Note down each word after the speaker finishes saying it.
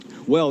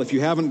Well, if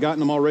you haven't gotten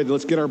them already,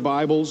 let's get our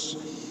Bibles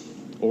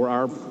or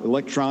our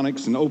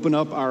electronics and open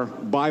up our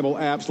Bible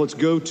apps. Let's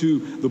go to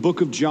the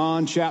book of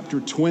John, chapter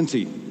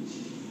 20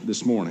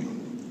 this morning.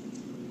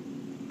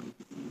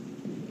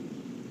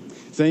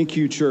 Thank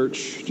you,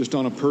 church, just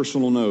on a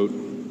personal note.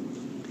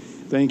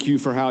 Thank you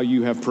for how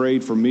you have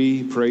prayed for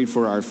me, prayed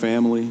for our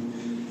family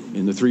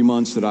in the 3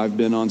 months that I've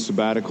been on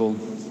sabbatical.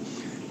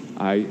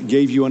 I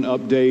gave you an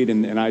update,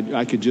 and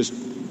I could just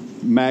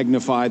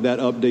magnify that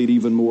update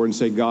even more and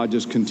say God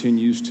just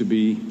continues to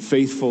be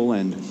faithful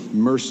and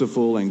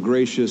merciful and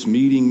gracious,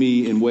 meeting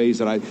me in ways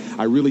that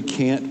I really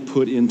can't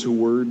put into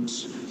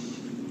words.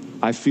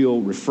 I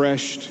feel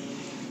refreshed.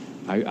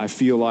 I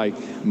feel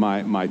like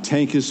my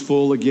tank is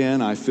full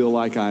again. I feel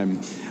like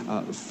I'm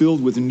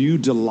filled with new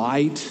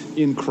delight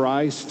in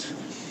Christ.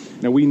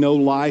 Now, we know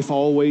life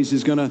always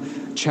is going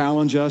to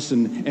challenge us,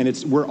 and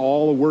we're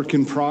all a work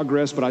in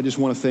progress, but I just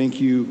want to thank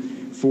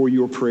you for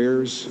your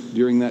prayers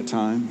during that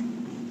time.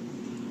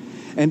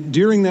 And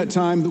during that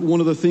time,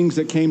 one of the things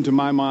that came to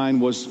my mind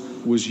was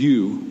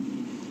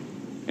you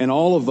and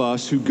all of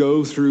us who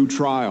go through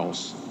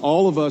trials.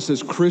 All of us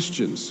as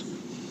Christians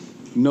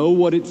know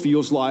what it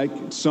feels like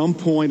at some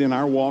point in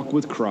our walk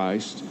with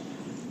Christ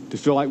to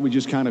feel like we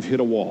just kind of hit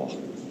a wall,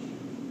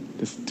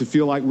 to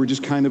feel like we're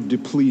just kind of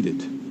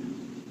depleted.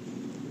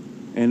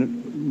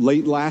 And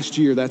late last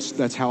year,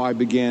 that's how I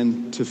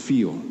began to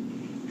feel.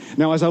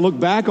 Now, as I look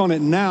back on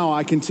it now,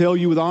 I can tell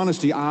you with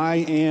honesty, I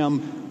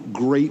am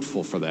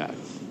grateful for that.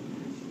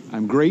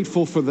 I'm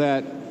grateful for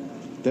that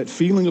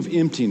feeling of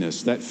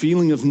emptiness, that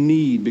feeling of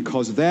need,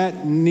 because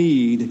that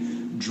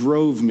need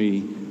drove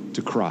me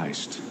to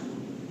Christ.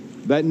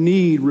 That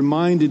need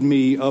reminded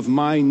me of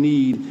my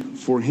need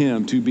for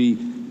Him to be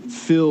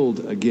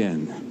filled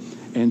again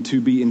and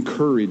to be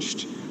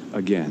encouraged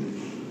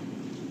again.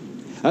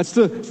 That's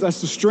the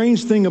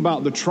strange thing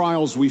about the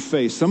trials we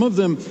face. Some of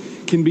them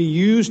can be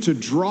used to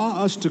draw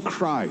us to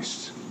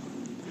Christ,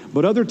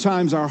 but other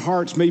times our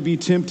hearts may be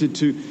tempted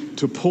to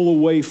pull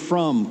away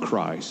from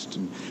Christ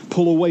and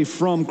pull away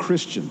from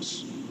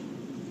Christians.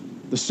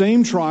 The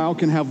same trial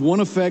can have one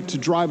effect to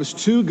drive us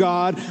to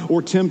God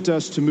or tempt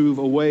us to move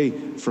away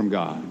from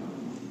God.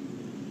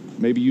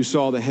 Maybe you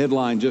saw the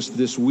headline just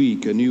this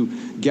week. A new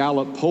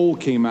Gallup poll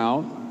came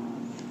out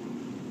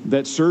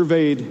that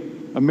surveyed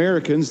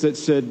Americans that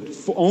said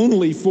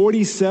only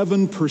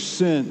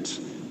 47%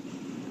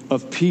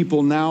 of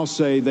people now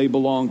say they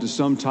belong to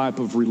some type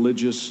of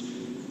religious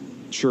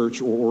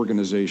church or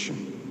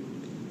organization.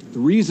 The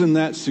reason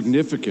that's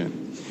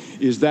significant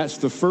is that's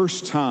the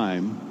first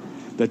time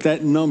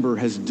that number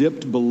has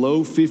dipped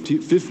below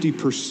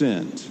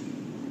 50%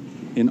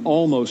 in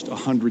almost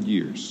 100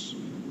 years.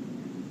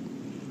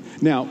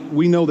 Now,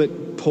 we know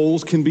that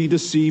polls can be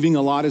deceiving.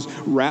 A lot is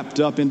wrapped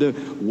up into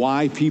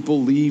why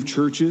people leave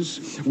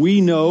churches. We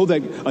know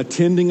that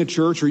attending a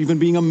church or even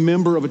being a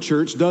member of a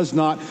church does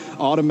not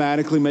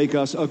automatically make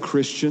us a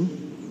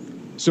Christian.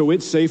 So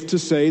it's safe to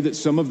say that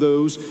some of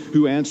those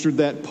who answered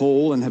that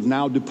poll and have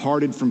now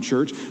departed from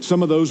church,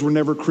 some of those were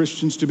never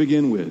Christians to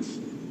begin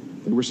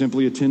with. They were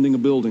simply attending a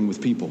building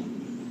with people.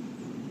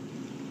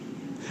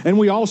 And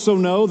we also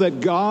know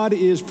that God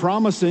is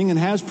promising and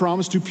has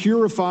promised to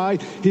purify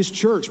His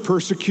church.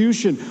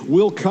 Persecution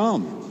will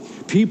come.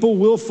 People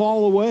will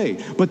fall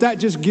away. But that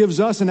just gives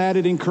us an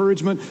added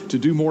encouragement to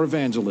do more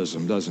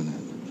evangelism, doesn't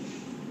it?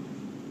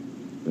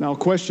 Now, a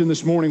question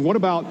this morning, what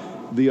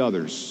about the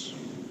others?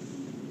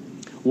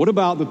 What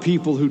about the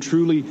people who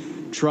truly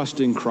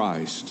trust in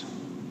Christ,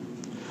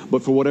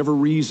 but for whatever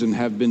reason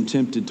have been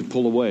tempted to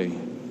pull away,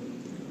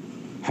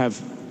 have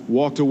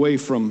walked away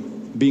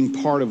from being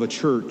part of a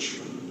church?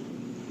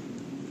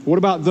 What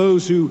about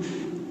those who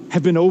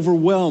have been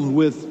overwhelmed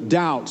with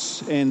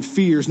doubts and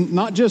fears,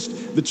 not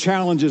just the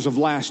challenges of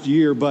last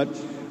year, but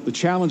the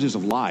challenges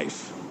of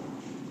life?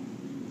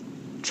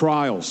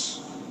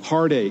 Trials,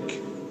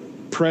 heartache,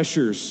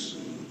 pressures,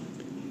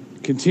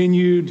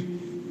 continued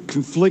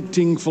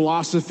conflicting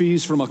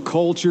philosophies from a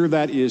culture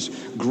that is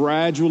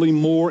gradually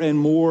more and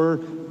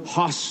more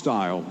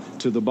hostile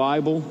to the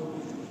Bible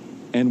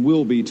and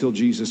will be till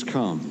Jesus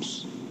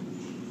comes.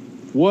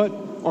 What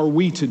are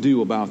we to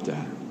do about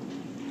that?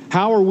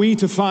 How are we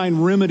to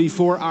find remedy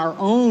for our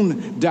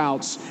own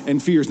doubts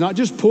and fears? Not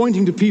just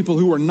pointing to people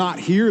who are not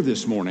here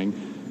this morning,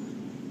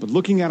 but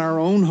looking at our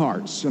own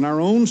hearts and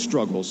our own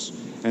struggles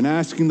and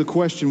asking the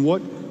question,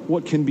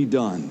 what can be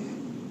done?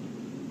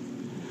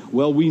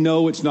 Well, we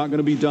know it's not going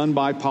to be done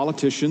by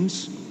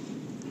politicians.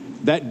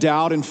 That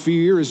doubt and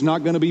fear is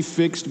not going to be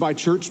fixed by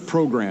church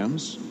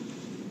programs.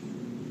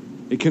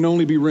 It can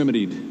only be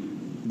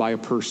remedied by a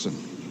person,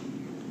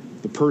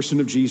 the person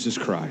of Jesus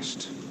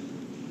Christ.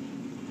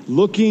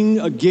 Looking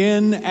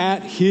again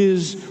at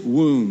His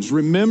wounds,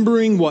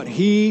 remembering what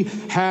He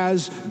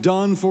has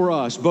done for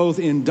us, both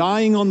in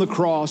dying on the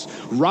cross,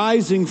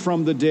 rising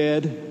from the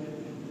dead,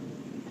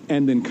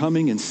 and then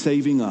coming and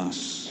saving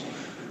us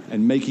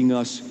and making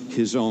us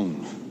His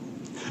own.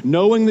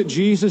 Knowing that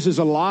Jesus is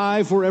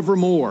alive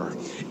forevermore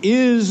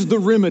is the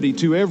remedy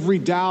to every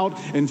doubt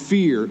and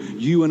fear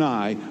you and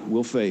I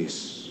will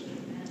face.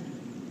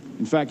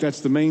 In fact, that's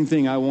the main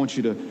thing I want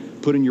you to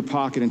put in your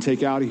pocket and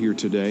take out of here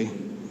today,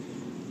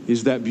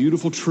 is that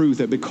beautiful truth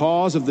that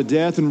because of the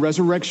death and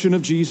resurrection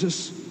of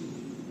Jesus,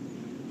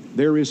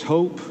 there is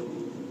hope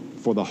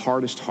for the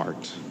hardest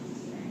heart.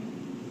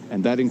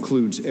 And that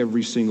includes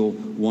every single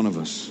one of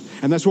us.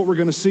 And that's what we're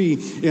going to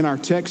see in our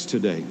text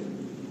today.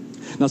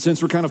 Now,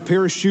 since we're kind of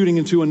parachuting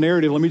into a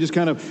narrative, let me just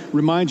kind of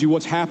remind you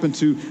what's happened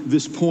to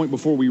this point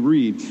before we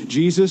read.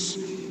 Jesus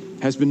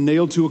has been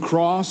nailed to a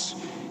cross.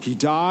 He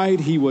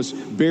died. He was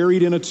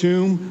buried in a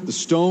tomb. The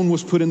stone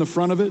was put in the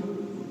front of it.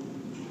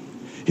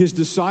 His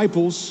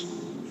disciples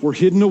were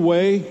hidden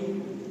away.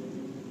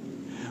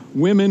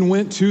 Women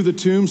went to the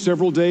tomb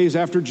several days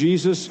after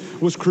Jesus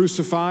was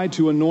crucified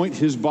to anoint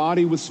his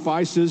body with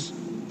spices,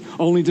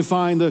 only to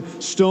find the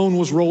stone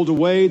was rolled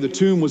away, the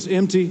tomb was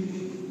empty.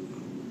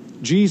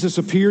 Jesus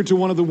appeared to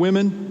one of the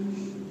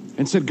women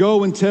and said,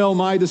 "Go and tell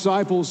my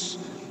disciples,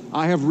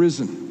 I have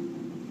risen."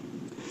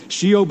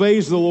 She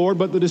obeys the Lord,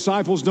 but the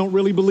disciples don't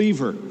really believe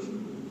her.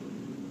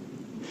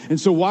 And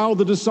so while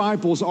the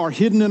disciples are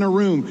hidden in a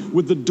room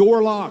with the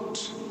door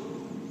locked,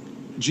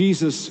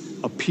 Jesus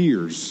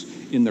appears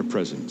in their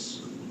presence.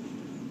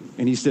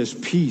 And he says,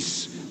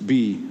 "Peace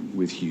be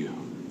with you."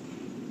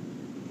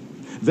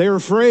 They're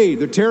afraid.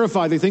 They're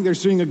terrified. They think they're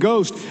seeing a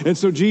ghost. And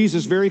so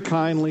Jesus very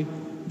kindly,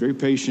 very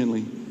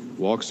patiently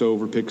walks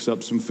over, picks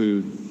up some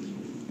food,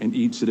 and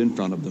eats it in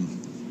front of them.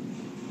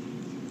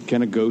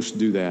 Can a ghost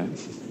do that?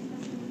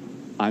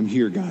 I'm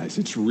here, guys.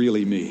 It's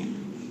really me.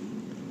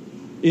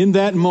 In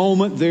that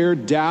moment, their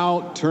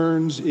doubt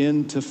turns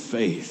into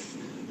faith.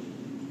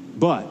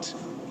 But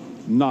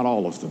not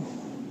all of them.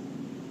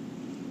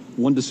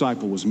 One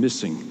disciple was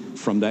missing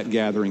from that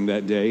gathering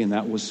that day, and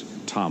that was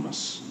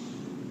Thomas.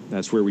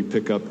 That's where we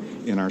pick up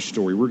in our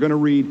story. We're going to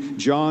read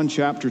John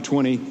chapter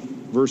 20,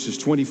 verses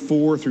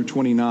 24 through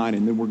 29,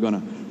 and then we're going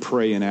to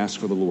pray and ask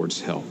for the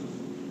Lord's help.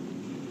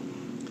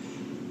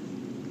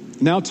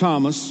 Now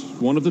Thomas,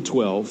 one of the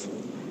 12,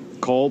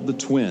 called the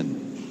twin,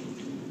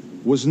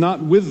 was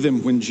not with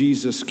them when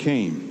Jesus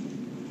came.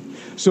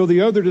 So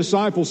the other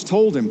disciples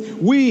told him,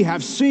 "We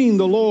have seen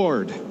the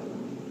Lord."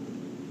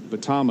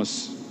 But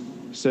Thomas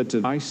said to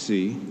them, "I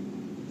see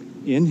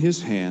in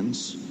his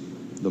hands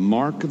the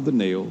mark of the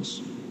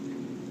nails,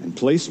 and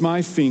place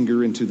my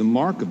finger into the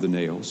mark of the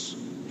nails,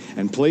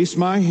 and place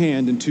my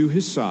hand into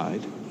his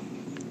side,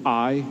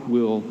 I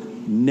will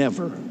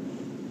never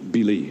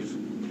believe."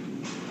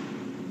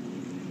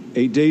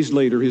 8 days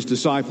later, his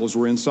disciples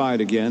were inside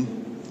again,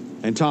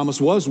 and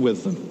Thomas was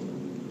with them.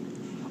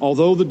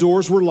 Although the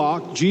doors were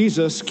locked,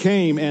 Jesus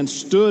came and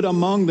stood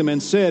among them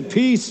and said,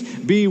 "Peace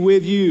be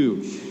with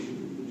you."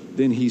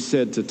 Then he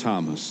said to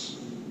Thomas,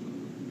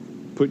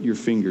 "Put your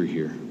finger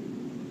here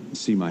and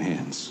see my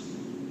hands.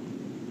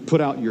 Put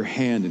out your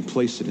hand and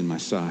place it in my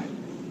side.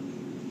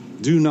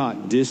 Do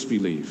not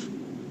disbelieve,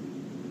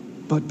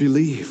 but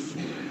believe."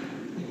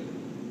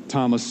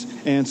 Thomas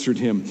answered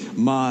him,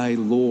 "My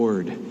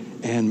Lord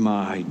and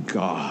my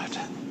God."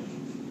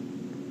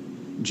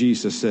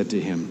 Jesus said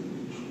to him,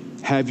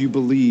 "Have you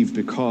believed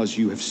because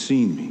you have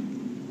seen me?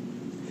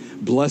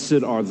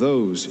 Blessed are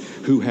those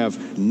who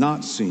have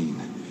not seen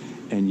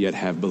and yet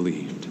have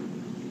believed."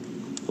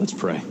 Let's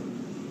pray.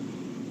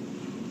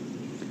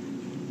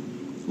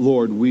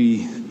 Lord,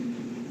 we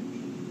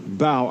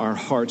bow our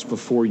hearts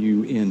before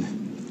you in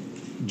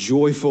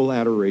joyful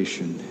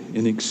adoration,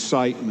 in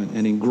excitement,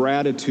 and in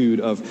gratitude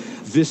of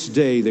this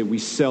day that we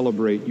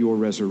celebrate your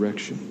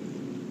resurrection.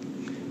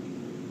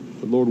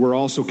 But Lord, we're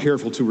also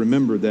careful to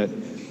remember that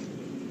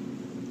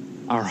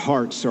our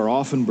hearts are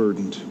often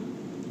burdened,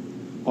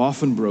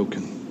 often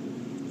broken,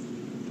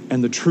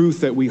 and the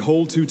truth that we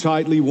hold too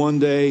tightly one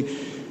day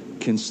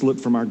can slip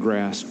from our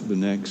grasp the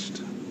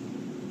next.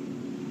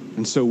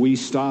 And so we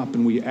stop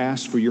and we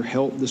ask for your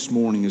help this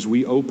morning as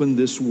we open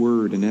this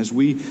word and as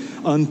we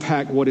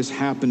unpack what has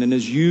happened. And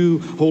as you,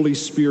 Holy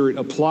Spirit,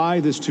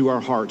 apply this to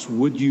our hearts,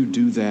 would you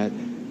do that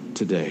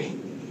today?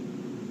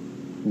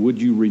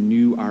 Would you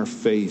renew our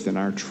faith and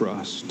our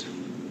trust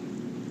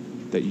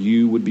that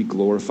you would be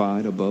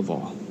glorified above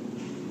all?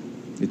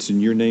 It's in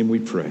your name we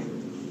pray.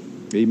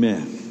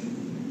 Amen.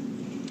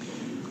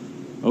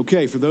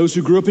 Okay, for those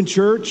who grew up in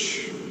church,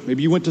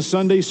 maybe you went to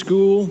Sunday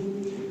school.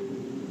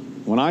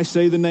 When I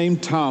say the name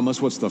Thomas,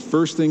 what's the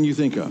first thing you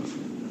think of?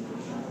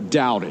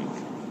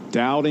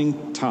 Doubting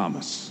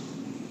Thomas.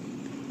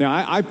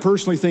 Now, I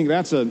personally think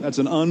that's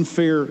an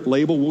unfair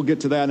label. We'll get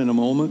to that in a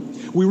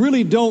moment. We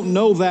really don't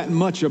know that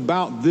much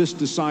about this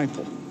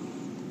disciple.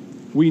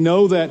 We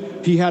know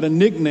that he had a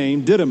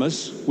nickname,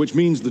 Didymus, which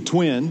means the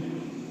twin.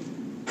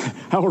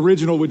 How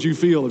original would you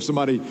feel if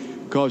somebody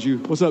calls you,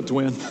 "What's up,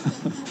 twin?"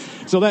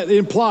 So that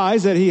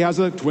implies that he has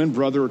a twin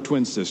brother or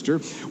twin sister.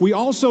 We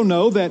also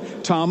know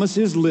that Thomas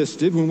is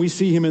listed when we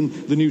see him in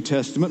the New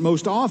Testament.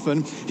 Most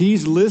often,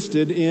 he's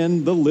listed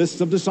in the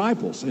list of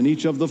disciples in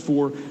each of the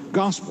 4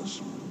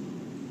 Gospels.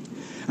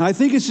 And I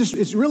think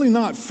it's really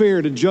not fair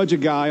to judge a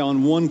guy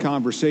on one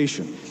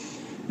conversation.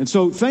 And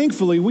so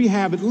thankfully, we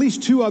have at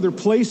least 2 other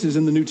places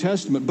in the New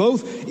Testament,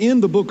 both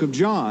in the book of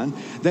John,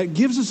 that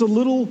gives us a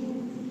little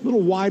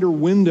little wider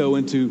window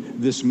into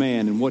this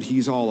man and what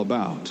he's all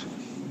about.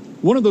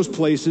 One of those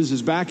places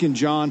is back in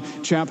John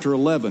chapter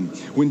 11,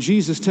 when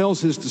Jesus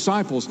tells his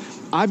disciples,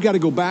 I've got to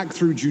go back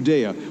through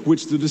Judea,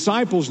 which the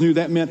disciples knew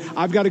that meant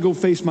I've got to go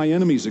face my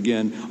enemies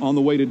again on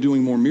the way to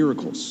doing more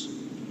miracles.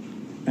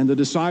 And the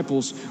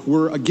disciples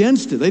were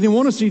against it. They didn't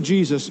want to see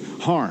Jesus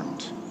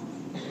harmed.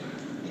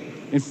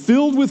 And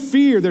filled with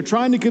fear, they're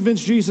trying to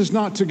convince Jesus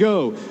not to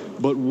go.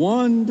 But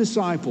one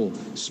disciple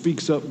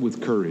speaks up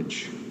with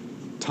courage.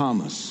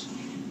 Thomas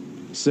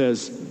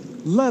says,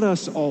 let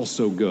us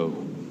also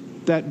go,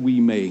 that we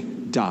may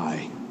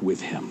die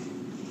with him.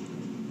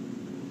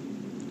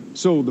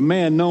 So the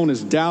man known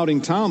as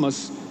Doubting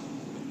Thomas,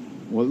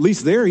 well, at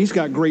least there he's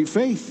got great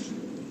faith.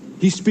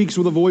 He speaks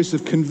with a voice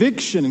of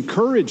conviction and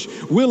courage,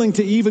 willing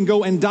to even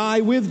go and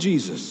die with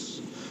Jesus.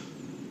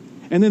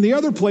 And then the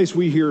other place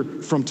we hear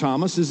from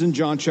Thomas is in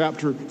John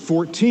chapter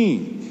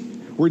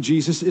 14, where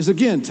Jesus is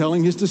again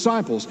telling his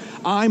disciples,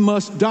 I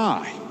must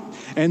die.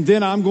 And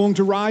then I'm going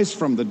to rise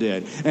from the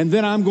dead. And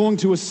then I'm going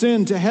to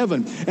ascend to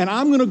heaven. And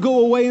I'm going to go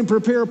away and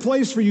prepare a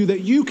place for you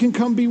that you can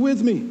come be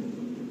with me.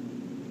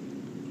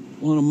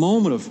 Well, in a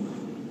moment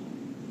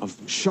of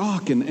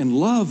shock and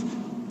love,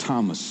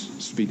 Thomas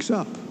speaks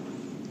up.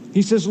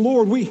 He says,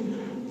 Lord,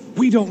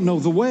 we don't know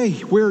the way.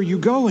 Where are you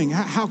going?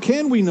 How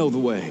can we know the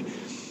way?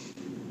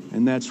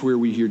 And that's where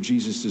we hear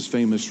Jesus'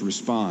 famous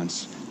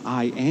response,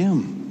 I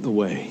am the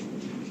way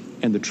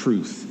and the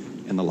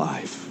truth and the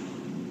life.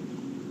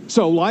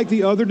 So like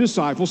the other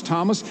disciples,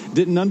 Thomas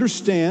didn't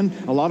understand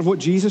a lot of what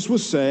Jesus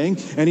was saying,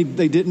 and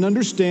they didn't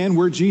understand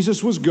where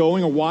Jesus was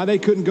going or why they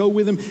couldn't go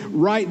with him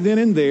right then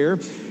and there.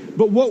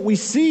 But what we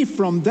see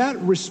from that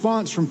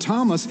response from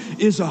Thomas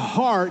is a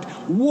heart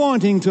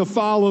wanting to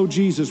follow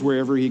Jesus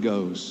wherever he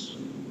goes.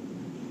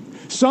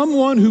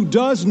 Someone who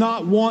does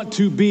not want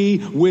to be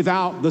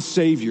without the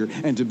Savior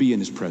and to be in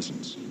his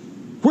presence.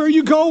 Where are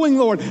you going,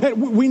 Lord?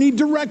 We need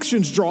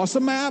directions. Draw us a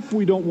map.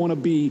 We don't want to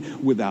be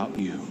without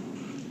you.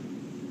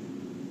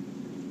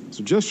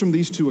 So just from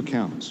these two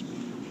accounts,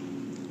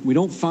 we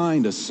don't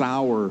find a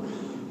sour,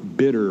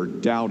 bitter,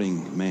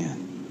 doubting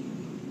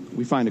man.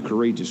 We find a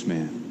courageous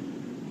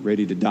man,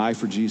 ready to die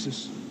for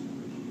Jesus.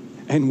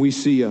 And we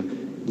see a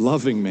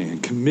loving man,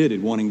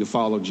 committed, wanting to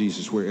follow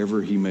Jesus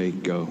wherever he may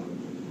go.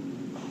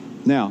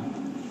 Now,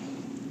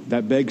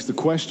 that begs the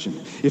question,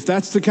 if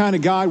that's the kind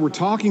of guy we're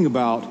talking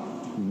about,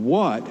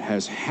 what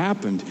has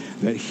happened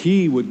that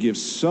he would give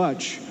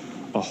such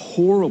a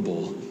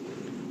horrible,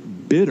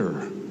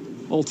 bitter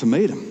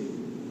ultimatum?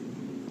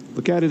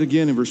 Look at it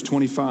again in verse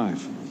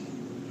 25.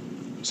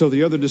 So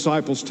the other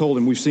disciples told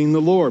him, we've seen the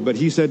Lord. But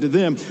he said to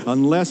them,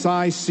 unless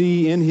I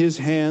see in his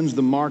hands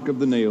the mark of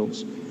the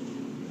nails,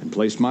 and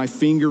place my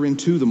finger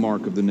into the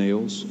mark of the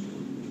nails,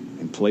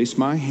 and place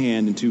my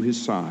hand into his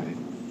side,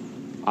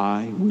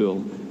 I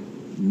will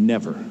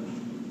never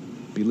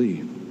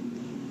believe.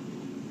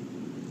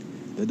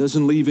 That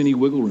doesn't leave any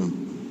wiggle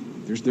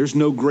room. There's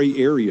no gray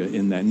area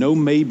in that. No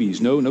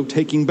maybes, no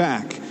taking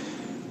back.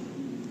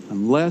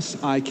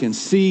 Unless I can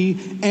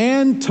see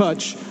and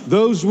touch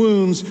those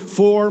wounds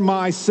for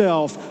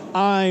myself,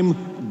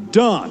 I'm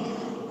done.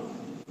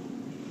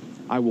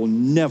 I will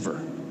never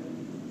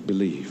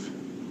believe.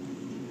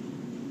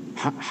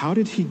 How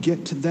did he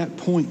get to that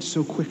point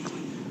so quickly?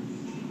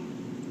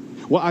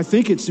 Well, I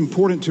think it's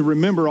important to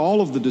remember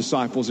all of the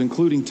disciples,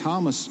 including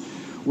Thomas,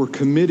 were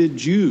committed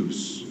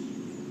Jews,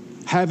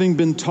 having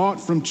been taught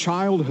from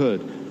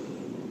childhood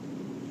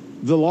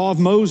the law of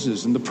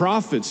Moses and the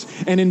prophets,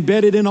 and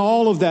embedded in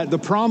all of that the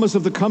promise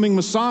of the coming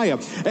Messiah.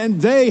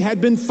 And they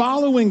had been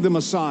following the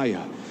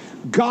Messiah,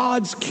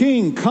 God's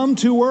King, come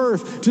to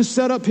earth to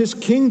set up his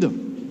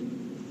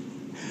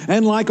kingdom.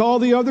 And like all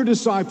the other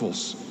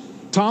disciples,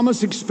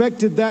 Thomas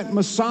expected that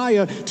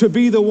Messiah to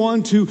be the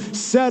one to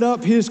set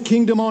up his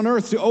kingdom on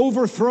earth, to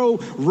overthrow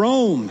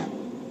Rome.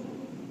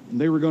 And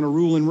they were going to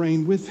rule and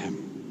reign with him.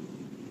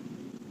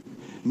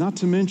 Not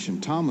to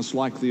mention, Thomas,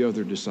 like the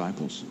other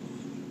disciples,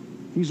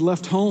 he's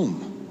left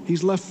home.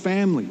 He's left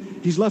family.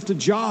 He's left a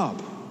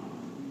job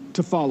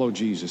to follow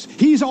Jesus.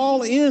 He's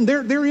all in.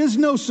 There is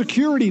no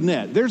security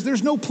net.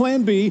 There's no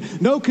plan B,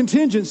 no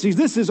contingencies.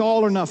 This is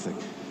all or nothing.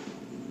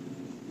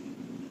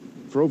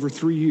 For over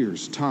 3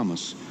 years,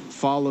 Thomas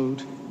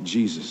followed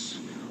Jesus,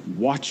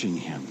 watching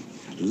him,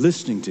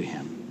 listening to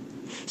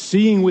him,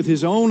 seeing with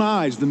his own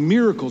eyes the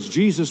miracles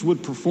Jesus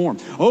would perform,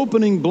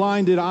 opening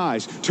blinded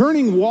eyes,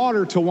 turning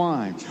water to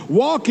wine,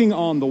 walking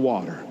on the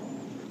water,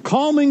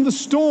 calming the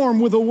storm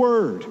with a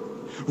word,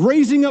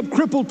 raising up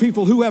crippled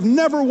people who have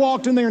never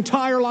walked in their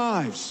entire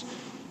lives,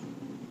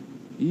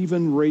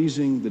 even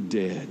raising the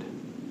dead.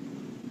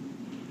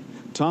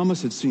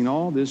 Thomas had seen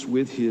all this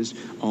with his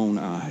own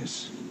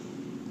eyes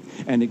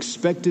and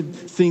expected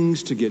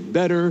things to get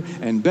better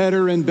and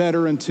better and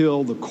better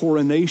until the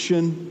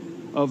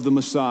coronation of the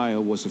Messiah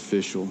was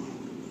official.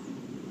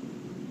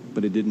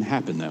 But it didn't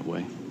happen that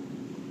way.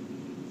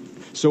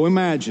 So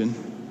imagine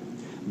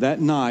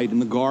that night in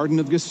the Garden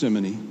of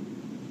Gethsemane,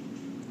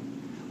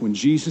 when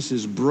Jesus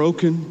is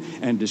broken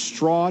and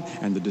distraught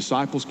and the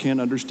disciples can't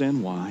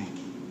understand why.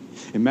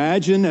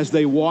 Imagine as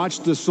they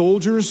watched the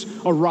soldiers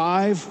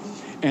arrive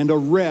and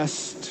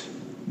arrest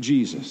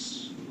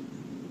Jesus.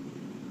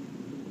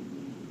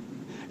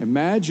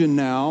 Imagine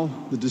now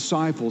the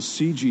disciples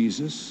see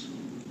Jesus,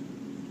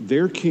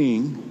 their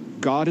king,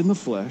 God in the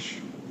flesh,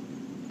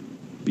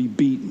 be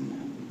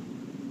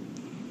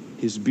beaten,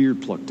 his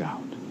beard plucked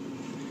out,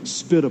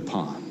 spit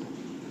upon,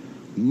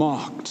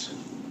 mocked.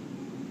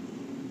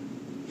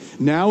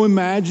 Now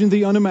imagine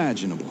the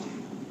unimaginable.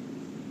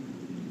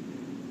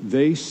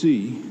 They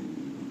see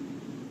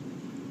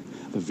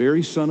the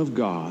very Son of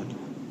God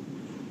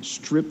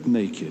stripped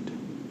naked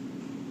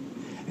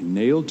and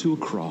nailed to a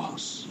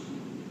cross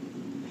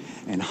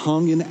and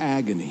hung in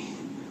agony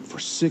for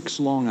 6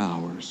 long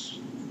hours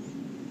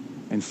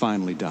and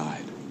finally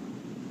died.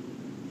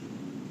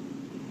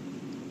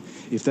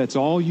 If that's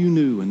all you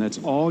knew and that's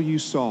all you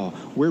saw,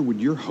 where would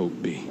your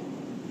hope be?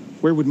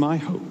 Where would my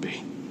hope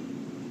be?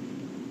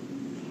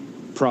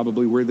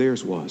 Probably where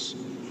theirs was.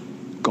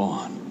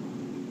 Gone.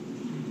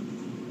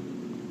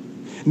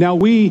 Now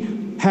we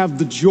have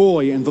the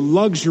joy and the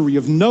luxury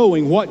of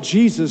knowing what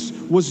Jesus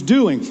was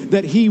doing,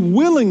 that he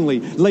willingly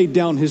laid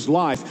down his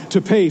life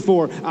to pay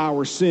for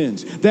our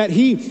sins, that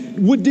he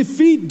would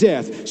defeat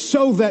death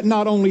so that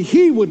not only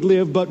he would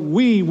live, but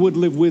we would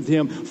live with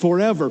him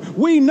forever.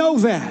 We know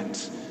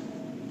that.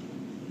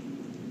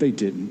 They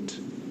didn't.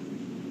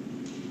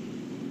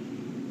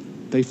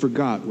 They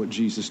forgot what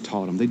Jesus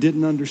taught them. They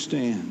didn't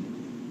understand.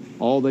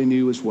 All they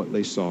knew is what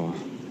they saw,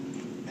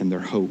 and their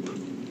hope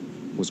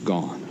was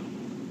gone.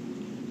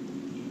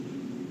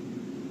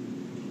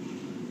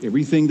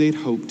 Everything they'd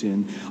hoped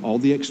in, all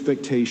the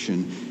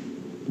expectation,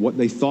 what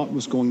they thought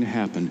was going to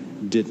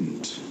happen,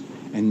 didn't.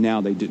 And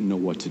now they didn't know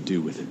what to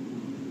do with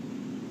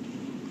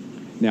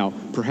it. Now,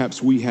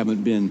 perhaps we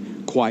haven't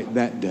been quite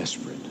that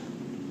desperate.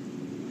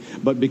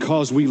 But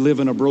because we live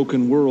in a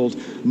broken world,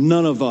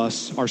 none of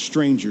us are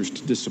strangers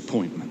to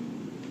disappointment.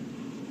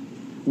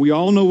 We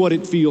all know what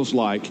it feels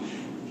like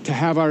to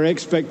have our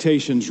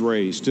expectations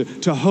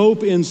raised, to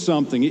hope in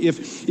something.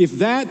 If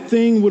that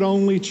thing would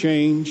only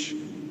change,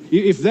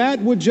 if that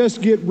would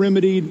just get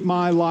remedied,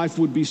 my life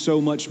would be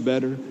so much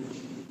better.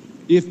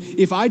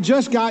 If I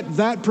just got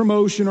that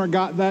promotion or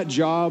got that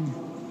job,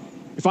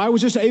 if I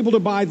was just able to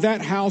buy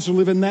that house or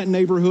live in that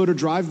neighborhood or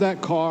drive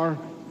that car,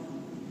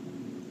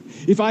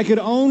 if I could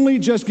only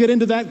just get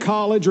into that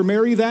college or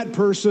marry that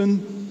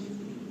person,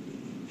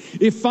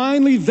 if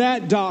finally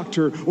that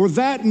doctor or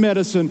that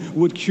medicine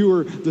would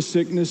cure the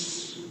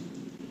sickness,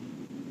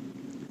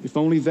 if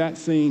only that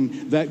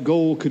thing, that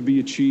goal could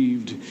be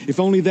achieved, if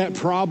only that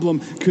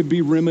problem could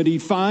be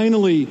remedied,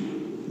 finally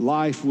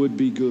life would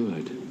be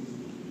good.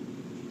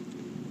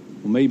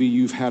 Well, maybe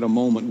you've had a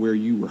moment where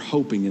you were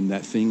hoping in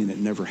that thing and it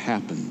never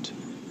happened.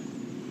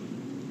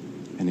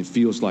 And it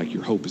feels like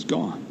your hope is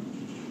gone.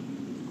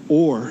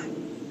 Or,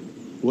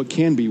 what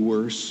can be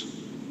worse,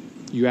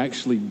 you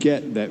actually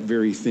get that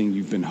very thing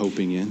you've been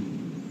hoping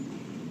in,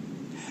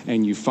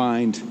 and you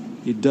find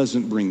it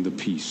doesn't bring the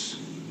peace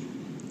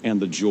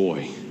and the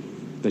joy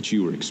that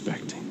you were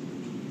expecting.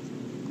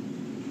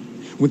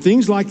 When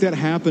things like that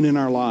happen in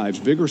our lives,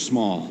 big or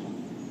small,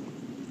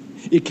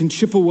 it can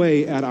chip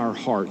away at our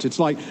hearts. It's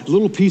like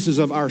little pieces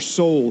of our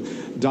soul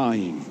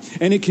dying.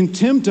 And it can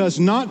tempt us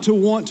not to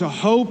want to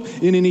hope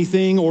in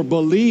anything or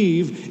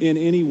believe in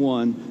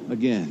anyone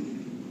again.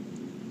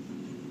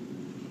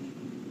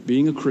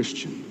 Being a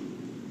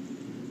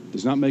Christian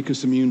does not make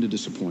us immune to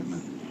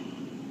disappointment.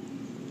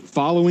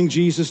 Following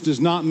Jesus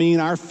does not mean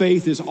our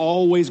faith is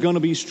always going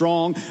to be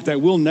strong, that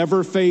we'll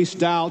never face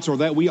doubts, or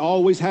that we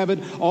always have it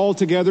all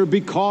together,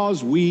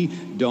 because we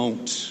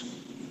don't.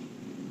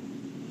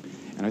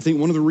 And I think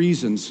one of the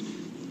reasons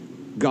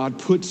God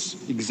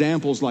puts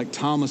examples like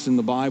Thomas in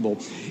the Bible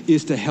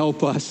is to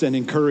help us and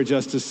encourage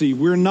us to see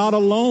we're not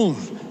alone.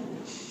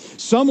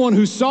 Someone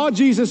who saw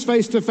Jesus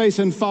face to face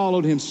and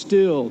followed him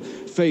still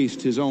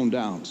faced his own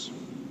doubts.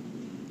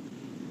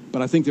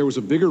 But I think there was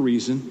a bigger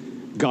reason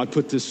God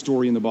put this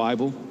story in the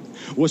Bible,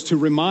 was to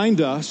remind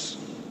us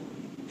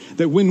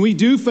that when we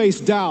do face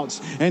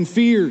doubts and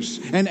fears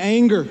and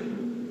anger,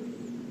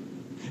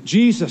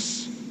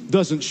 Jesus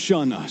doesn't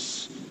shun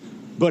us,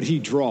 but he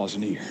draws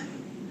near.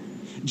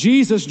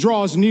 Jesus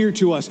draws near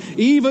to us,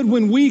 even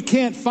when we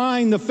can't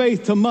find the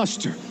faith to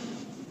muster.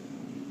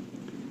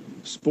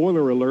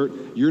 Spoiler alert,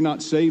 you're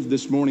not saved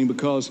this morning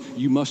because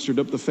you mustered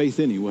up the faith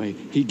anyway.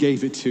 He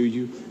gave it to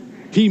you.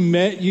 He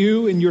met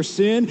you in your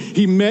sin.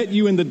 He met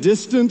you in the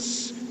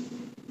distance.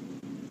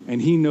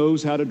 And he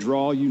knows how to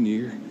draw you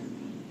near.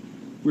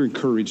 We're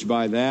encouraged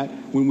by that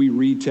when we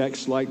read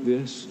texts like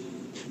this.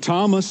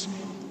 Thomas,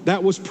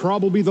 that was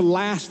probably the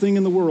last thing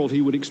in the world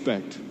he would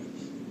expect.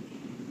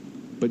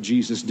 But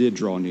Jesus did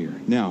draw near.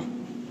 Now,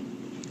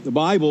 the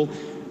Bible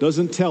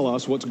doesn't tell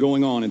us what's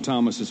going on in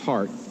Thomas's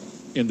heart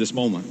in this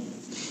moment.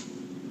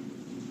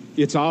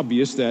 It's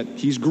obvious that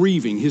he's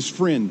grieving. His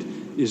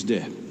friend is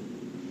dead.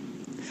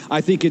 I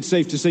think it's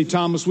safe to say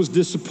Thomas was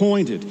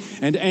disappointed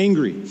and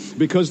angry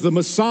because the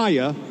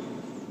Messiah,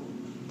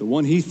 the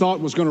one he thought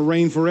was going to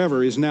reign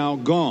forever, is now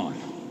gone.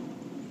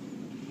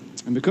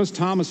 And because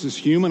Thomas is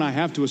human, I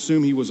have to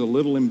assume he was a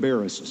little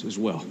embarrassed as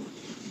well.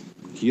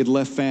 He had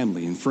left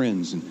family and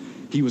friends, and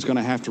he was going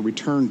to have to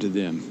return to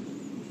them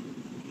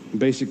and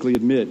basically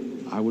admit,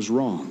 I was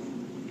wrong.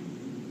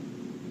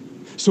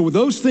 So with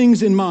those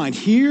things in mind,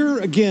 here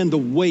again the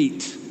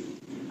weight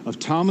of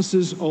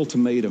Thomas's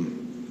ultimatum.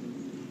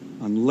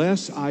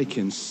 Unless I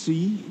can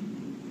see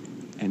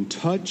and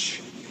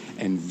touch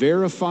and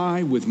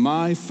verify with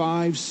my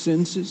five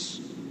senses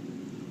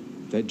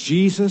that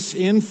Jesus,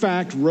 in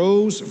fact,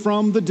 rose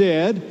from the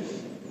dead,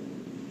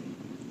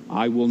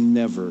 I will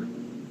never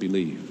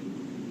believe.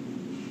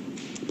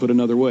 Put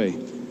another way,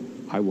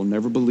 I will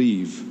never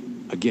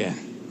believe again.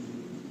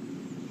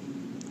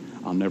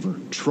 I'll never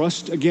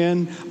trust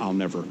again. I'll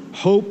never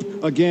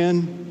hope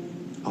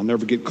again. I'll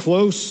never get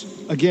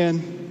close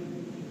again.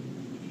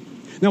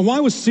 Now, why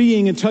was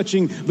seeing and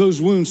touching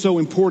those wounds so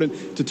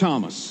important to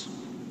Thomas?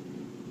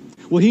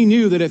 Well, he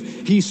knew that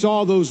if he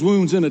saw those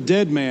wounds in a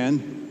dead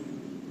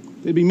man,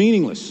 they'd be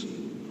meaningless.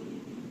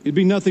 It'd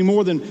be nothing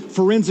more than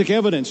forensic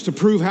evidence to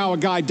prove how a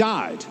guy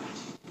died.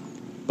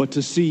 But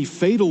to see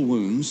fatal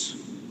wounds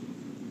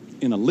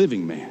in a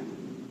living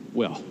man,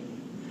 well,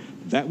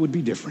 that would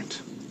be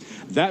different.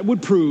 That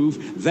would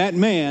prove that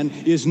man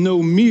is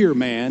no mere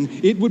man.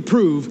 It would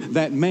prove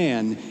that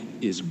man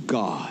is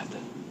God.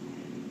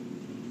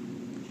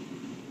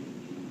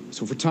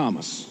 So for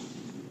Thomas,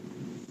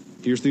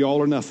 here's the all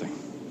or nothing.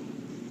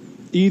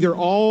 Either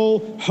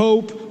all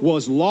hope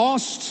was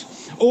lost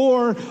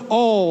or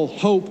all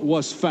hope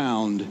was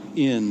found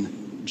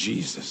in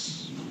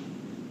Jesus.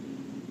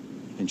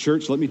 And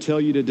church, let me tell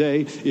you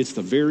today, it's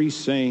the very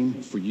same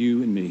for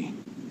you and me.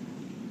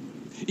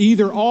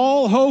 Either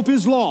all hope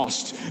is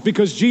lost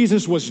because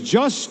Jesus was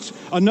just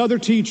another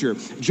teacher,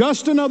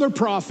 just another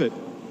prophet,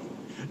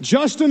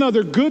 just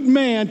another good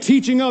man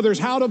teaching others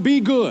how to be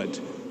good,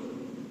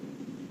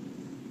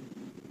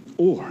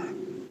 or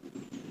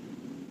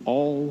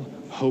all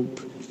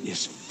hope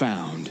is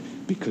found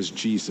because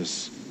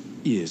Jesus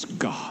is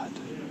God.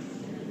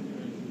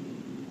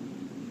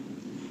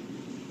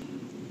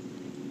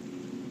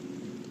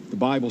 The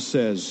Bible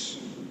says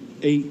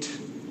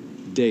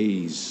 8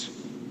 days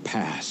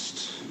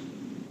passed.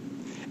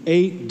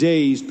 8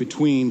 days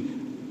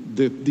between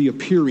the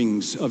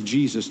appearings of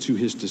Jesus to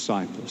his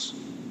disciples.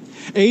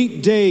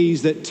 8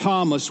 days that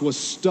Thomas was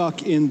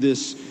stuck in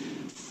this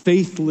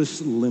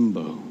faithless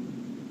limbo.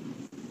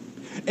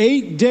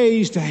 8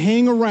 days to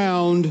hang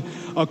around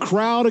a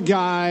crowd of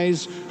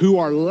guys who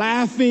are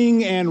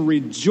laughing and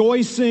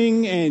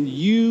rejoicing, and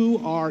you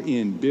are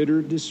in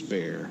bitter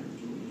despair.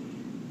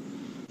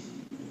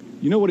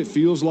 You know what it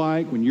feels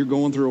like when you're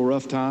going through a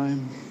rough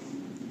time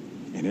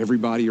and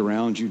everybody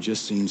around you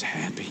just seems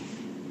happy?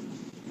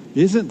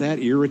 Isn't that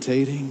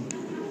irritating?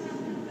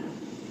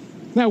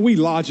 Now, we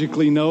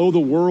logically know the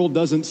world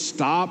doesn't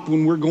stop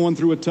when we're going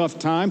through a tough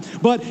time,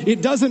 but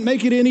it doesn't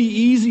make it any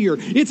easier.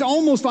 It's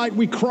almost like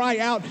we cry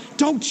out,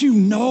 don't you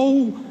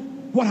know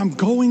what I'm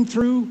going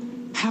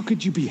through? How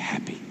could you be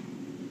happy?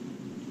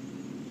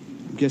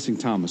 I'm guessing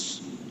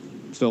Thomas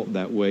felt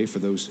that way for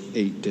those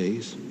 8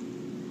 days.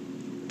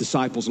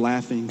 Disciples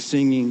laughing,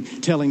 singing,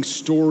 telling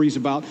stories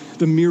about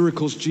the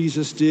miracles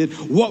Jesus did,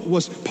 what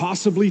was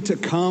possibly to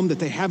come that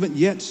they haven't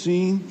yet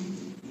seen.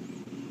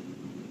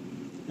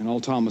 And all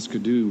Thomas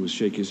could do was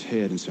shake his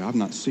head and say, I've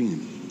not seen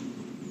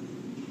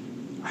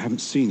him. I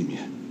haven't seen him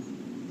yet.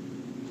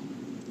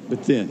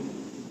 But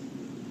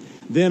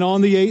then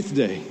on the 8th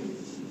day,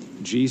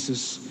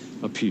 Jesus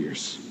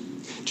appears.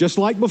 Just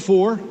like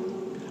before,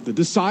 the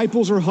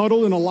disciples are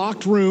huddled in a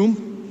locked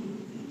room.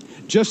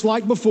 Just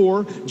like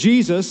before,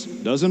 Jesus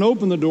doesn't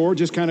open the door,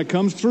 just kind of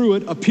comes through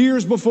it,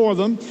 appears before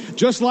them.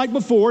 Just like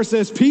before,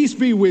 says, peace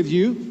be with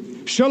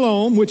you.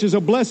 Shalom, which is a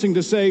blessing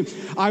to say,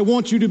 I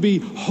want you to be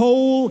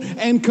whole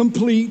and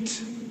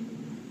complete.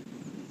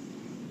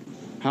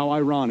 How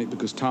ironic,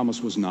 because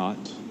Thomas was not.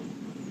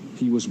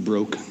 He was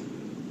broken.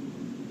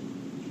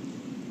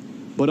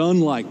 But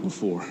unlike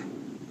before,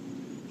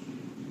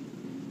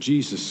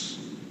 Jesus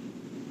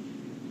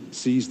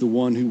sees the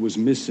one who was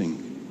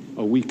missing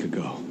a week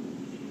ago.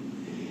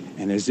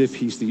 And as if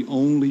he's the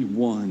only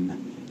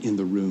one in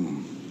the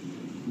room,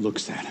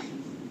 looks at him.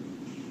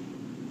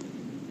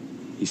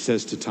 He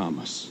says to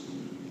Thomas,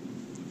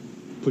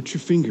 put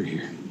your finger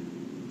here.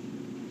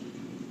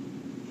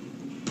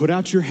 Put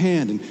out your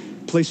hand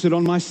and place it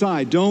on my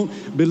side.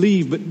 Don't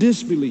believe, but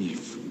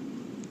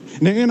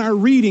disbelieve. Now, in our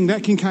reading,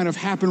 that can kind of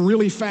happen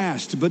really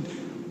fast, but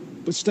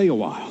stay a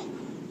while.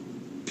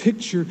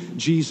 Picture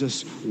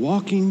Jesus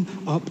walking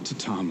up to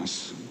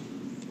Thomas.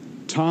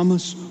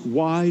 Thomas,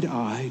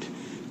 wide-eyed,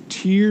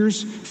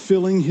 tears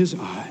filling his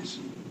eyes.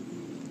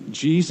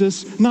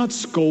 Jesus, not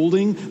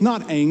scolding,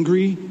 not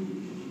angry,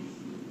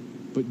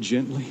 but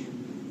gently,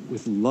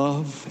 with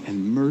love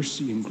and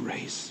mercy and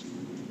grace.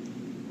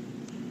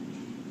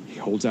 He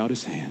holds out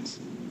his hands.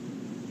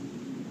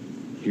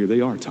 Here they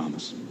are,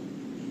 Thomas.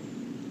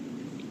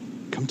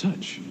 Come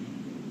touch.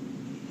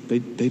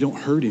 They don't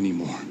hurt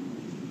anymore.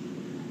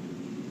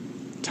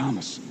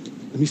 Thomas,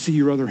 let me see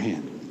your other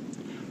hand.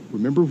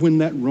 Remember when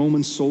that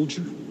Roman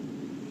soldier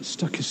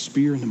stuck his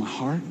spear into my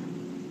heart.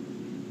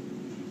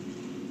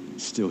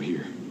 It's still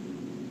here.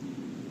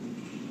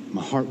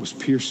 My heart was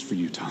pierced for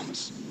you,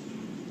 Thomas,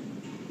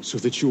 so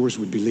that yours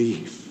would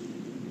believe.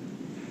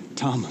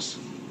 Thomas,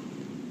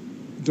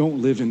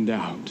 don't live in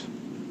doubt.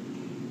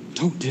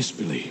 Don't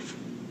disbelieve.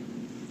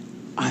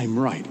 I'm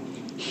right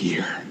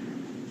here.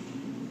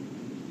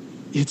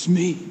 It's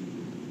me.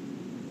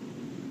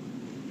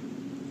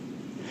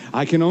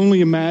 I can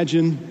only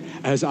imagine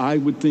as I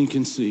would think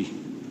and see.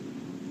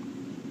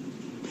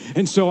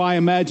 And so I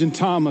imagine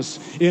Thomas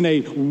in a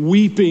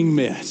weeping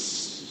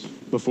mess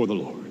before the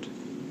Lord.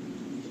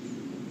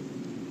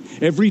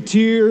 Every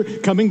tear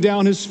coming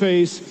down his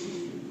face,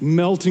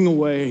 melting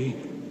away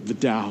the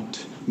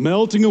doubt,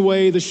 melting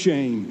away the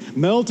shame,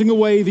 melting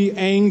away the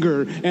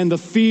anger and the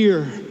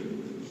fear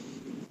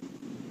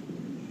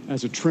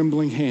as a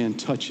trembling hand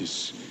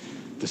touches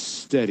the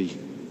steady,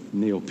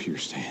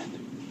 nail-pierced hand.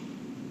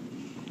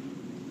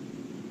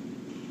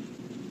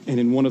 And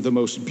in one of the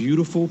most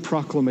beautiful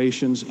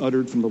proclamations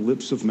uttered from the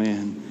lips of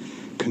man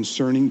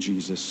concerning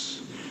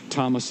Jesus,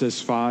 Thomas says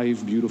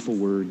 5 beautiful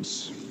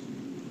words: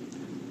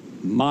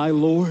 my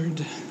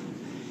Lord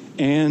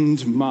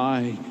and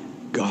my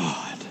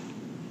God.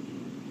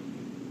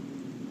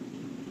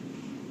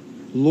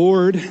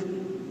 Lord,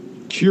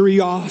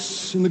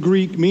 Kyrios in the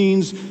Greek,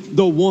 means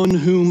the one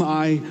whom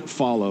I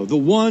follow, the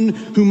one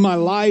whom my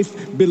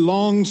life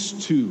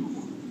belongs to.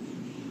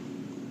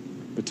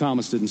 But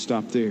Thomas didn't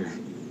stop there.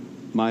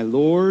 My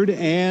Lord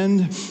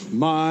and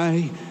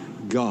my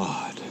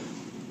God.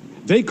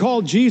 They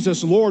called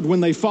Jesus Lord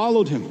when they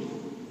followed him.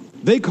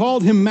 They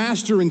called him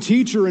master and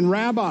teacher and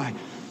rabbi.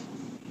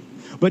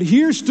 But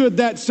here stood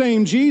that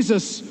same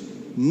Jesus,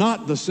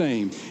 not the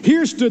same.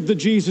 Here stood the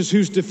Jesus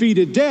who's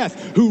defeated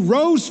death, who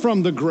rose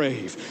from the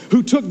grave,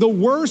 who took the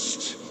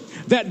worst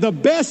that the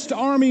best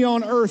army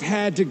on earth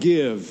had to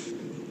give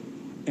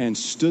and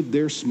stood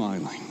there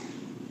smiling.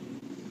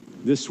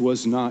 This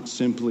was not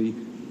simply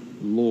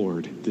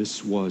Lord,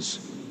 this was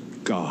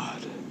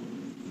God.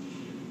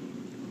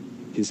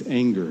 His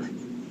anger,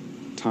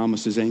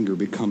 Thomas's anger,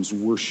 becomes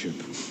worship.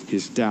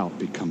 His doubt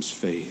becomes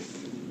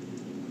faith.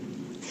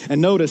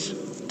 And notice,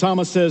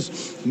 Thomas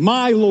says,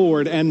 my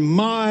Lord and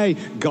my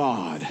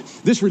God.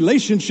 This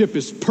relationship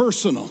is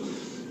personal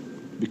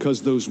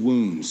because those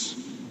wounds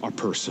are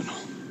personal.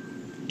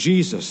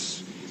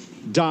 Jesus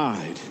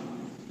died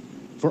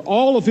for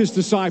all of his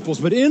disciples.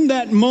 But in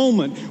that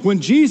moment,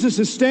 when Jesus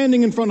is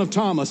standing in front of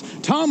Thomas,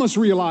 Thomas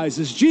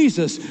realizes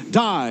Jesus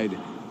died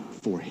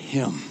for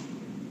him.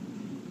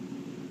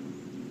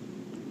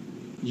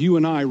 You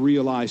and I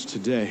realize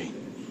today,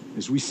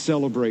 as we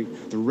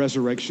celebrate the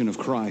resurrection of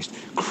Christ,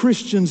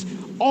 Christians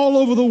all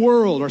over the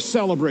world are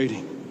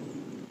celebrating.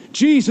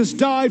 Jesus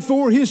died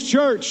for his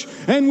church,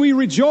 and we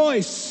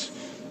rejoice.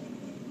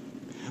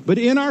 But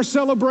in our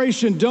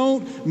celebration,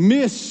 don't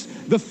miss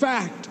the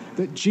fact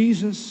that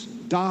Jesus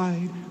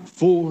died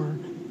for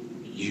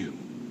you,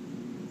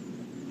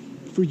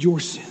 for your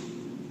sin,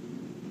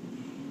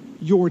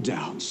 your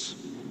doubts,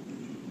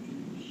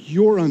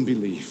 your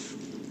unbelief,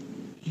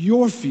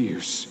 your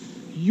fears,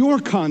 your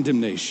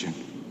condemnation,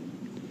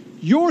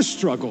 your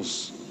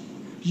struggles,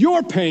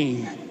 your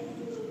pain.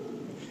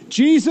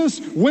 Jesus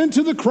went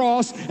to the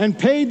cross and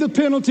paid the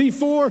penalty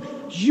for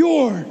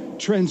your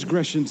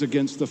transgressions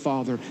against the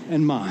Father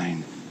and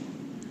mine.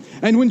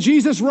 And when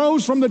Jesus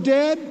rose from the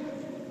dead,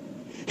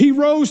 he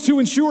rose to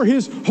ensure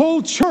his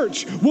whole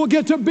church will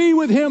get to be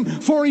with him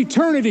for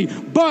eternity.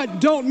 But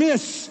don't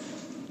miss,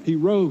 he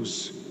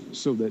rose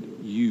so that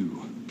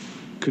you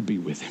could be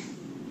with him.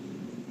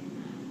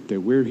 That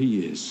where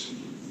he is,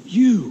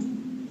 you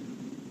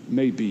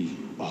may be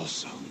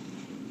also.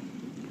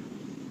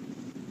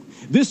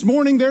 This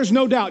morning, there's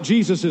no doubt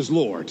Jesus is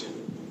Lord.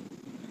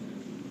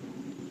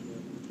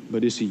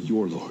 But is he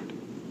your Lord?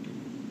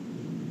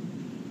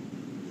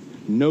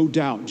 No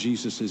doubt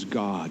Jesus is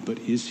God, but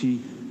is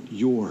he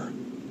your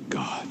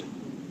God?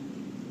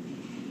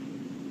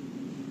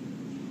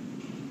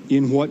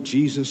 In what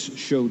Jesus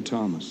showed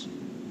Thomas,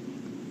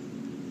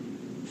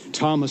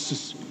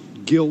 Thomas's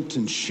guilt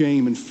and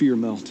shame and fear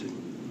melted.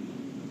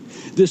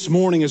 This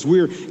morning, as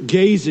we're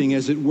gazing,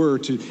 as it were,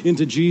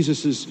 into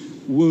Jesus'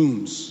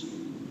 wounds,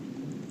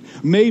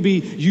 maybe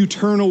you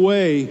turn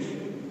away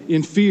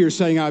in fear,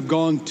 saying, I've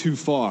gone too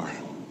far.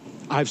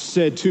 I've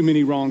said too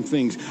many wrong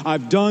things.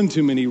 I've done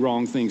too many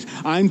wrong things.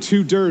 I'm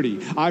too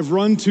dirty. I've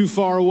run too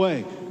far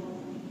away.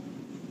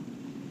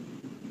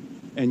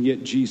 And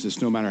yet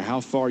Jesus, no matter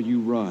how far you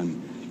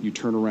run, you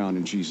turn around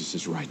and Jesus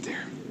is right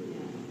there.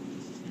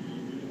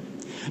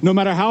 No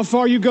matter how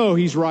far you go,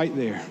 he's right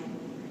there.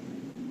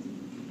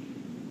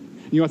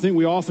 You know, I think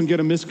we often get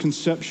a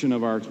misconception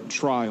of our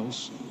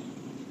trials,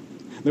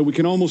 that we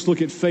can almost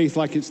look at faith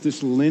like it's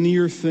this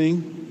linear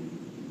thing,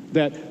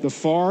 that the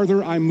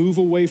farther I move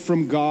away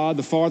from God,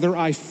 the farther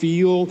I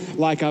feel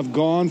like I've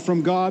gone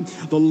from God,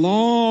 the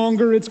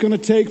longer it's going to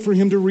take for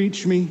him to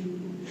reach me.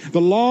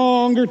 The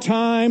longer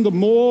time, the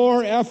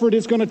more effort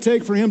it's going to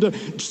take for him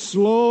to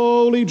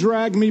slowly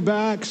drag me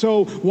back.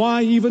 So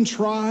why even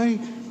try?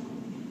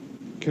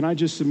 Can I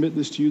just submit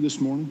this to you this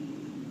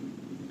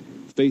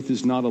morning? Faith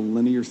is not a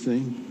linear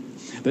thing.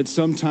 That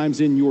sometimes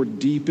in your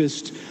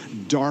deepest,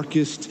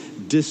 darkest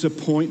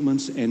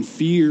disappointments and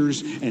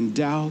fears and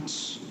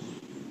doubts,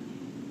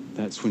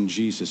 that's when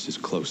Jesus is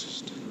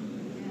closest.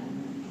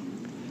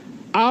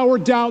 Our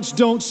doubts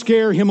don't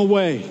scare him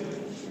away.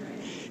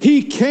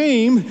 He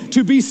came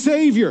to be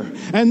Savior,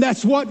 and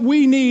that's what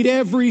we need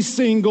every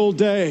single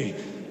day.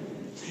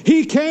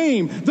 He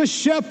came, the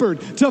shepherd,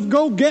 to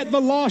go get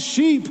the lost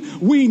sheep.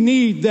 We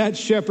need that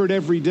shepherd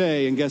every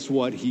day, and guess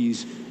what?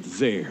 He's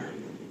there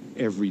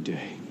every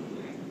day.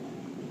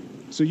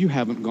 So you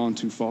haven't gone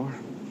too far.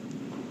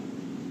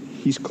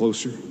 He's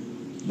closer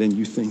than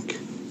you think.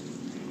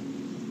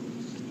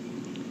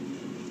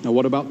 Now,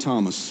 what about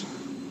Thomas?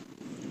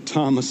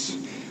 Thomas,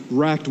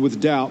 racked with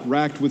doubt,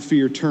 racked with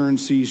fear,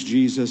 turns, sees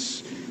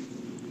Jesus,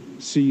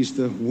 sees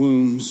the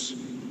wounds.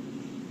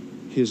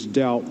 His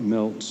doubt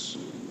melts.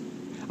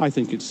 I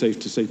think it's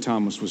safe to say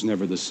Thomas was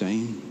never the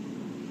same.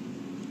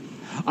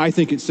 I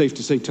think it's safe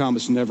to say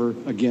Thomas never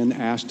again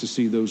asked to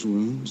see those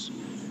wounds.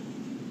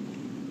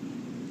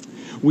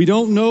 We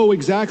don't know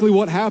exactly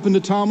what happened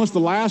to Thomas. The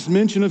last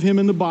mention of him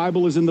in the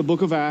Bible is in the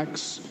book of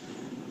Acts.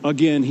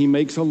 Again, he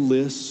makes a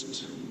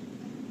list,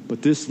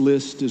 but this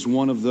list is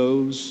one of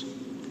those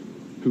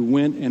who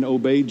went and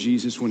obeyed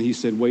Jesus when he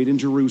said, wait in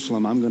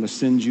Jerusalem, I'm going to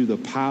send you the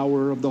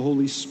power of the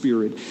Holy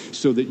Spirit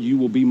so that you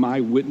will be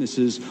my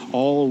witnesses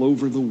all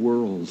over the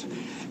world.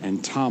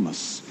 And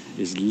Thomas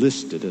is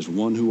listed as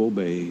one who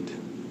obeyed.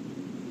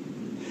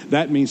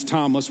 That means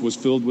Thomas was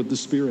filled with the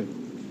Spirit.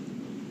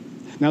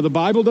 Now, the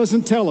Bible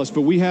doesn't tell us,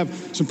 but we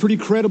have some pretty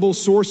credible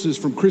sources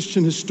from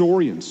Christian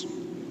historians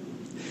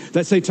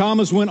that say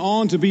Thomas went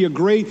on to be a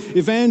great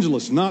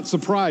evangelist. Not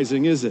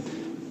surprising, is it?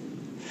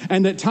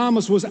 And that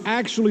Thomas was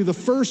actually the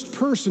first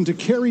person to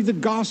carry the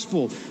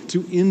gospel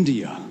to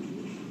India,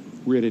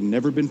 where it had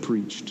never been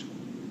preached.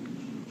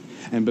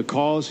 And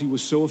because he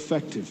was so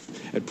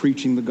effective at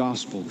preaching the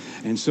gospel,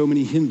 and so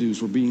many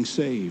Hindus were being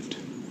saved,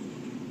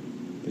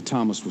 that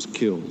Thomas was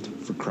killed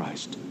for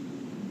Christ.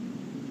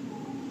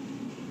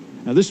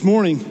 Now, this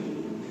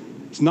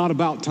morning, it's not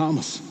about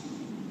Thomas.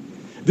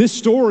 This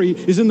story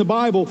is in the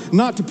Bible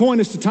not to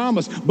point us to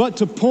Thomas, but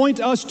to point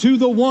us to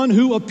the one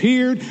who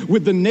appeared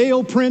with the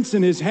nail prints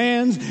in his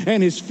hands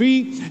and his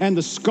feet and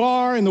the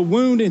scar and the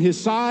wound in his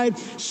side,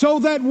 so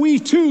that we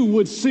too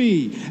would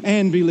see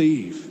and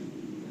believe.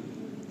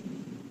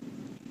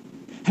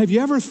 Have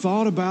you ever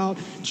thought about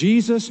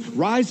Jesus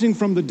rising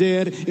from the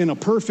dead in a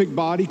perfect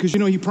body? Because,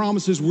 he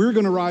promises we're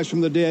going to rise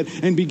from the dead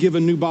and be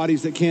given new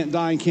bodies that can't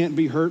die and can't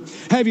be hurt.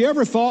 Have you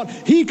ever thought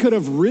he could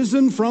have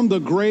risen from the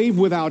grave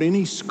without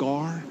any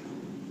scar,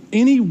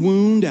 any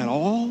wound at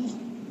all?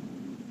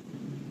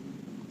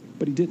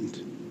 But he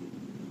didn't.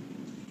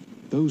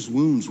 Those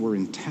wounds were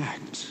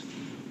intact.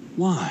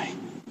 Why?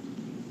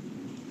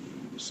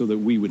 So that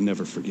we would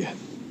never forget.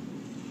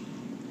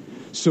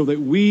 So that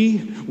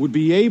we would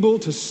be able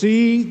to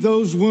see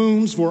those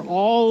wounds for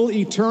all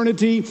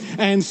eternity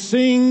and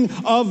sing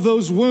of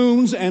those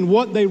wounds and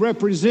what they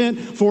represent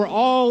for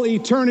all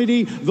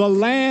eternity, the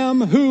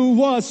Lamb who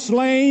was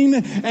slain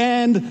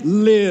and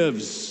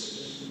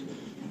lives.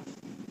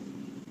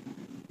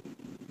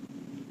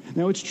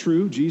 Now, it's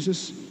true,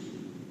 Jesus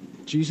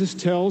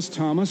tells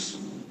Thomas,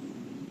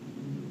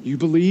 you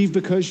believe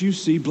because you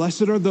see.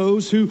 Blessed are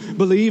those who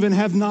believe and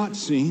have not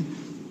seen.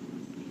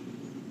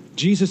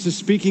 Jesus is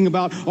speaking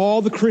about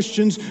all the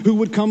Christians who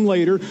would come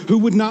later, who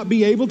would not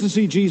be able to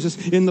see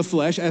Jesus in the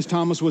flesh as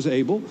Thomas was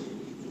able,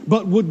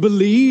 but would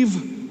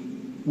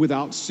believe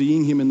without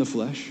seeing him in the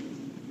flesh.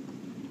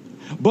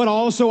 But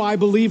also, I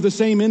believe the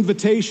same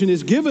invitation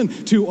is given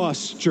to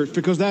us, church,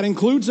 because that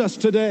includes us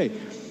today.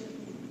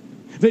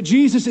 That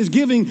Jesus is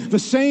giving the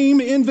same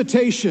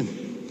invitation.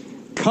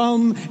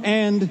 Come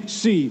and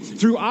see.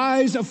 Through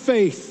eyes of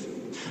faith.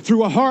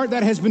 Through a heart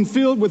that has been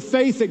filled with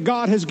faith that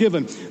God has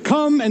given.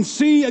 Come and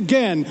see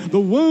again the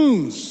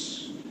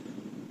wounds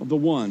of the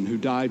one who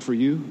died for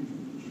you.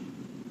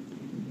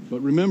 But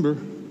remember,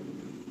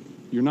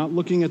 you're not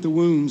looking at the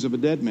wounds of a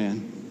dead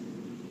man.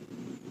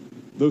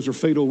 Those are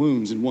fatal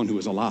wounds in one who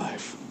is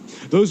alive.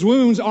 Those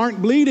wounds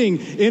aren't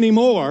bleeding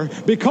anymore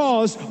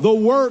because the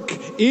work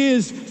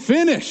is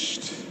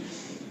finished.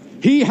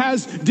 He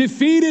has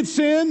defeated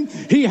sin.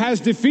 He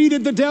has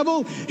defeated the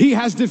devil. He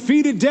has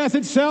defeated death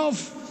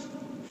itself.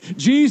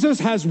 Jesus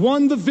has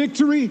won the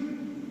victory.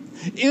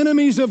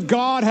 Enemies of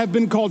God have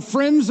been called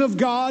friends of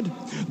God.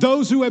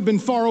 Those who have been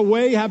far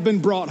away have been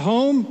brought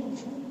home.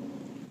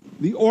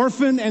 The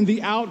orphan and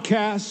the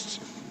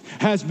outcast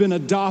has been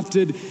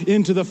adopted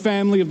into the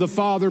family of the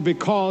Father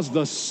because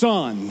the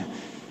Son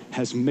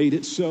has made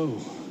it so.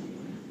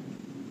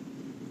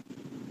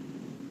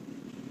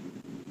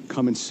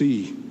 Come and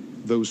see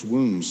those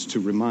wounds to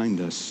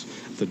remind us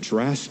the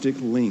drastic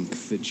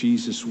length that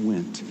Jesus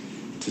went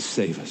to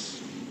save us.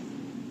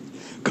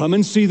 Come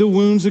and see the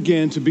wounds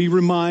again to be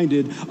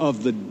reminded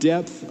of the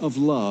depth of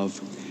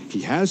love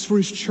he has for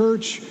his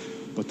church,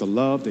 but the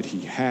love that he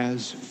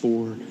has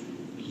for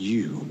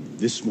you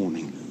this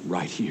morning,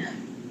 right here.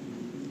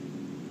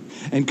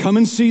 and come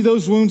and see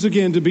those wounds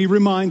again to be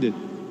reminded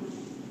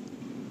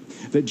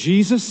that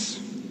Jesus,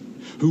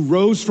 who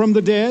rose from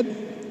the dead,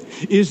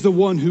 is the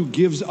one who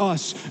gives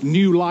us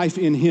new life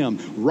in him,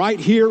 right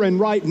here and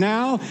right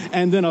now,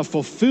 and then a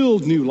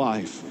fulfilled new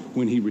life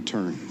when he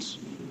returns.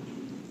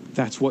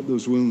 That's what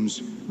those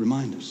wounds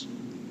remind us.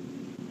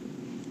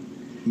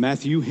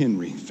 Matthew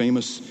Henry,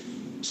 famous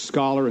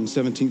scholar and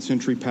 17th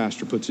century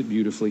pastor, puts it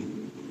beautifully.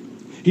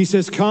 He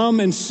says, "Come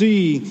and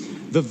see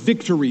the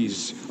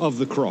victories of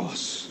the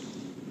cross.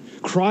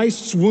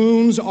 Christ's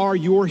wounds are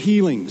your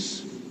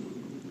healings.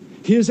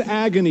 His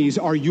agonies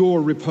are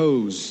your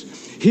repose.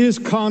 His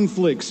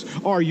conflicts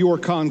are your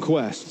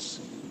conquests.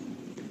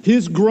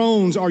 His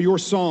groans are your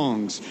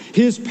songs.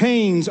 His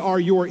pains are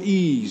your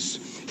ease.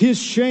 His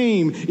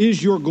shame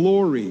is your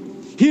glory.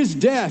 His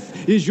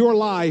death is your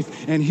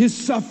life, and his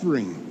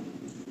suffering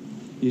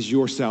is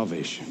your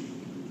salvation."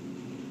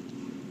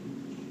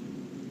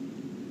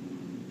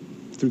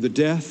 Through the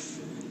death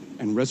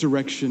and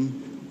resurrection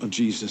of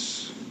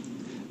Jesus,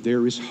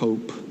 there is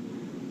hope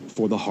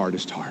for the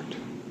hardest heart.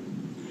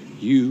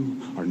 You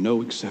are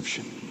no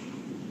exception.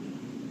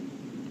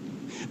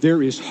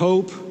 There is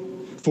hope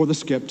for the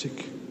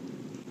skeptic,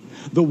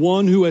 the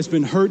one who has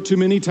been hurt too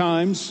many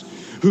times,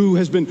 who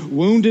has been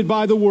wounded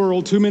by the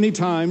world too many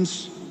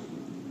times,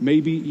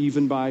 maybe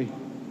even by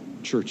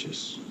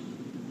churches.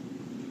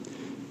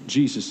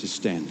 Jesus is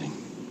standing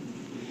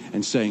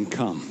and saying,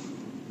 "Come,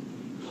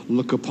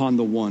 look upon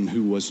the one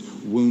who was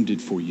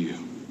wounded for you.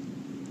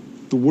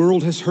 The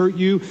world has hurt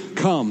you.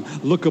 Come,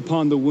 look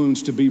upon the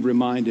wounds to be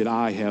reminded,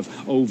 I have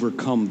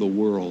overcome the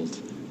world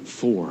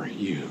for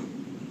you."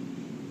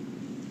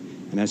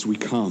 And as we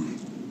come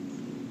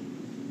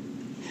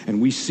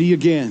and we see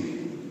again,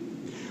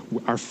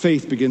 our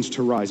faith begins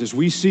to rise. As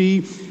we see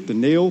the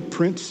nail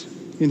prints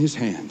in his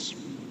hands,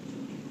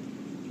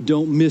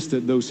 don't miss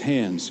that those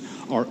hands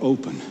are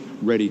open,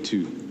 ready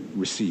to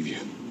receive you.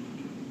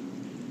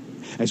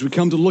 As we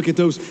come to look at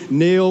those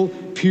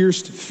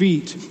nail-pierced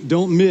feet,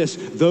 don't miss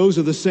those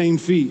are the same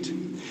feet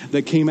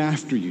that came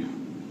after you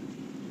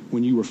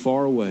when you were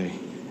far away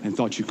and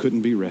thought you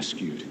couldn't be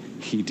rescued.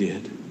 He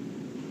did.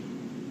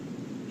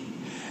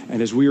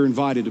 And as we are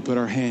invited to put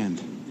our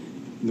hand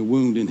in the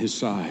wound in his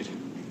side,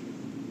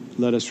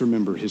 let us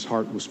remember his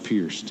heart was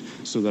pierced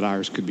so that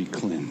ours could be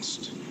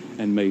cleansed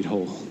and made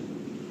whole.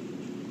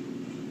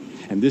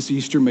 And this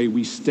Easter, may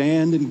we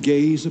stand and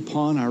gaze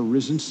upon our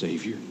risen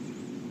Savior,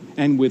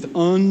 and with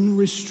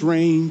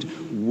unrestrained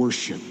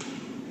worship,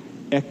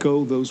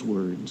 echo those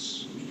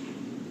words,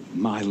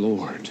 "My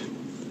Lord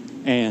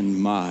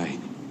and my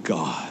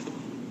God."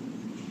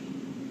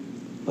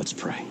 Let's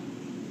pray.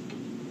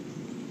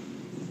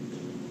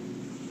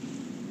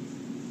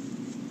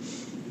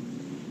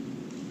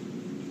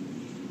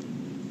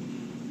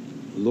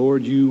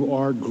 Lord, you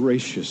are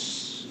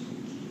gracious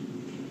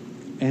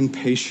and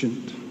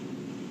patient,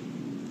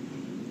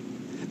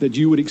 that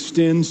you would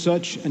extend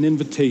such an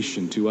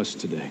invitation to us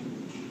today.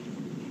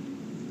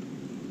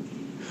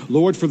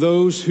 Lord, for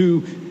those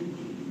who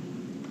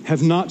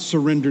have not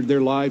surrendered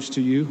their lives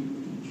to you,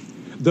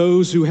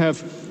 those who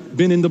have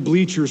been in the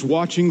bleachers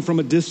watching from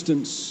a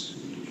distance,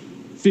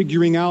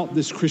 figuring out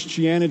this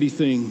Christianity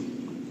thing,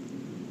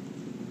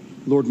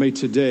 Lord, may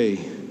today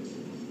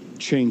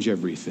change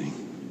everything.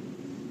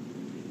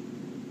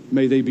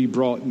 May they be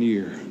brought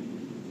near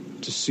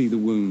to see the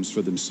wounds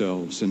for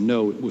themselves and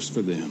know it was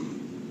for them.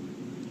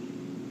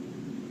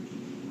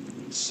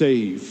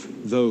 Save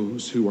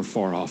those who are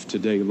far off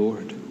today,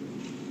 Lord.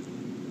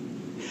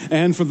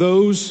 And for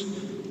those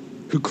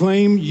who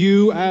claim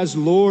you as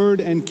Lord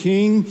and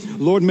King,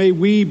 Lord, may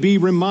we be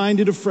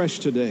reminded afresh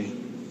today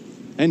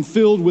and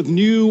filled with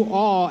new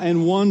awe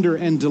and wonder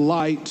and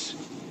delight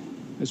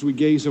as we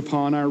gaze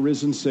upon our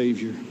risen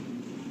Savior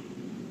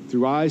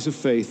through eyes of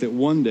faith, that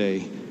one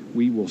day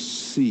we will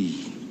see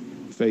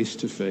face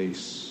to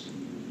face.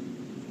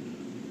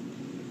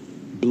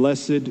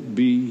 Blessed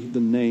be the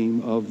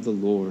name of the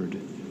Lord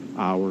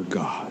our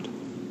God.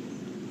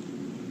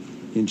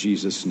 In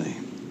Jesus'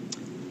 name,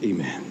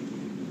 amen.